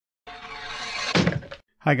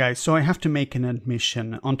Hi guys, so I have to make an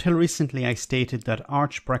admission. Until recently I stated that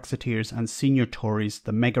arch Brexiteers and senior Tories,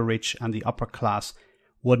 the mega rich and the upper class,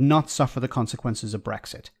 would not suffer the consequences of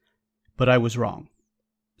Brexit. But I was wrong.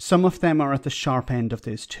 Some of them are at the sharp end of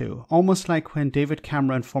this too, almost like when David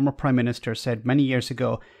Cameron, former Prime Minister, said many years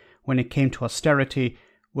ago, when it came to austerity,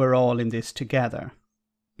 we're all in this together.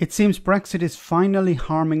 It seems Brexit is finally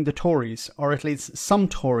harming the Tories, or at least some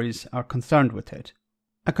Tories are concerned with it.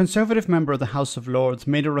 A Conservative member of the House of Lords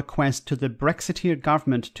made a request to the Brexiteer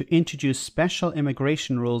government to introduce special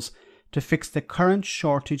immigration rules to fix the current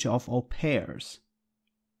shortage of au pairs.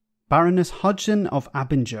 Baroness Hodgson of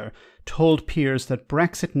Abinger told peers that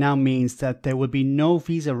Brexit now means that there will be no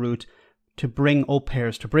visa route to bring au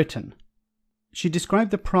pairs to Britain. She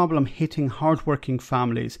described the problem hitting hard-working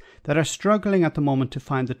families that are struggling at the moment to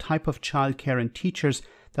find the type of childcare and teachers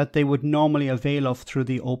that they would normally avail of through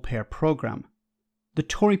the au pair programme. The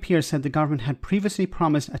Tory peer said the government had previously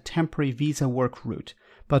promised a temporary visa work route,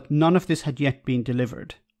 but none of this had yet been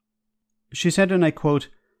delivered. She said, and I quote,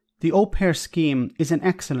 "The au pair scheme is an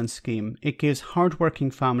excellent scheme. It gives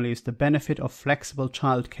hard-working families the benefit of flexible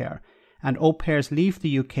childcare, and au pairs leave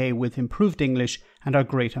the UK with improved English and are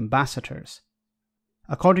great ambassadors."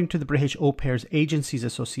 According to the British Au Pairs Agencies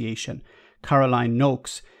Association, Caroline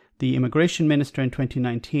Noakes, the Immigration Minister in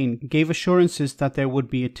 2019, gave assurances that there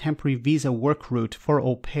would be a temporary visa work route for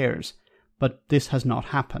au pairs, but this has not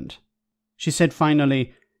happened. She said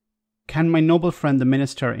finally, "Can my noble friend the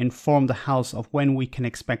Minister inform the House of when we can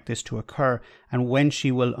expect this to occur and when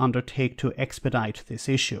she will undertake to expedite this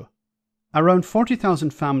issue?" Around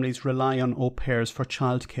 40,000 families rely on au pairs for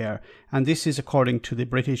childcare, and this is according to the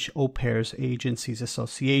British Au Pairs Agencies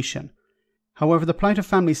Association. However, the plight of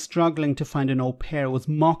families struggling to find an au pair was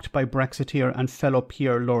mocked by Brexiteer and fellow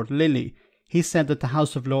peer Lord Lilly. He said that the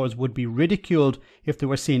House of Lords would be ridiculed if they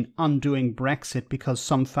were seen undoing Brexit because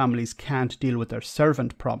some families can't deal with their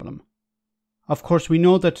servant problem. Of course, we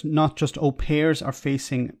know that not just au pairs are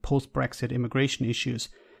facing post-Brexit immigration issues.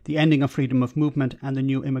 The ending of freedom of movement and the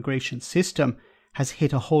new immigration system has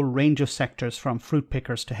hit a whole range of sectors from fruit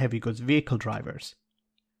pickers to heavy goods vehicle drivers.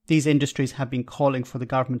 These industries have been calling for the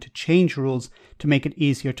government to change rules to make it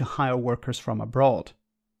easier to hire workers from abroad.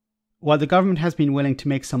 While the government has been willing to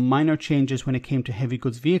make some minor changes when it came to heavy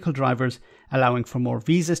goods vehicle drivers, allowing for more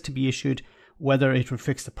visas to be issued, whether it would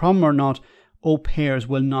fix the problem or not, au pairs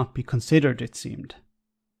will not be considered, it seemed.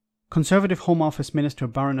 Conservative Home Office Minister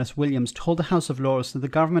Baroness Williams told the House of Lords that the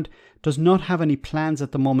government does not have any plans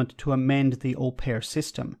at the moment to amend the au pair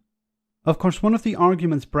system. Of course, one of the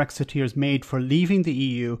arguments Brexiteers made for leaving the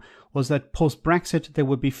EU was that post-Brexit there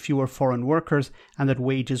would be fewer foreign workers and that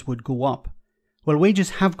wages would go up. Well,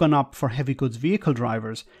 wages have gone up for heavy goods vehicle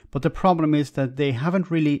drivers, but the problem is that they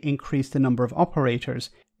haven't really increased the number of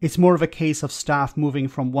operators. It's more of a case of staff moving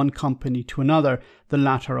from one company to another, the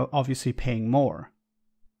latter obviously paying more.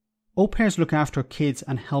 Au pairs look after kids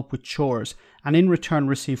and help with chores, and in return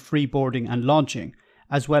receive free boarding and lodging,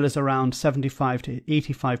 as well as around £75 to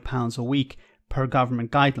 £85 a week per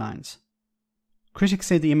government guidelines. Critics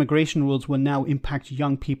say the immigration rules will now impact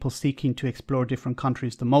young people seeking to explore different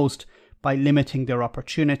countries the most by limiting their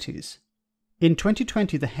opportunities. In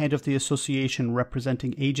 2020, the head of the association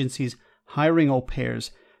representing agencies hiring au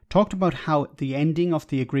pairs talked about how the ending of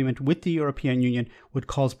the agreement with the European Union would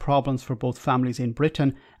cause problems for both families in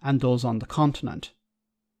Britain and those on the continent.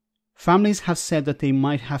 Families have said that they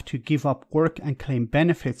might have to give up work and claim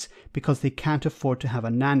benefits because they can't afford to have a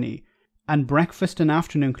nanny, and breakfast and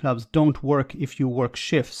afternoon clubs don't work if you work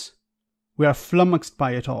shifts. We are flummoxed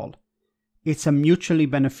by it all. It's a mutually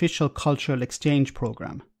beneficial cultural exchange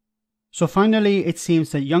programme. So finally, it seems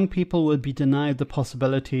that young people will be denied the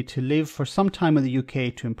possibility to live for some time in the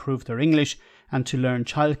UK to improve their English and to learn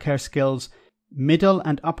childcare skills. Middle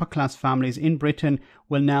and upper class families in Britain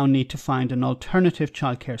will now need to find an alternative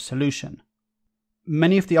childcare solution.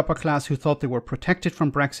 Many of the upper class who thought they were protected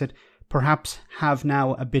from Brexit perhaps have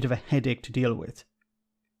now a bit of a headache to deal with.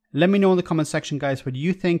 Let me know in the comment section, guys, what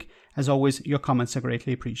you think. As always, your comments are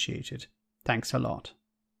greatly appreciated. Thanks a lot.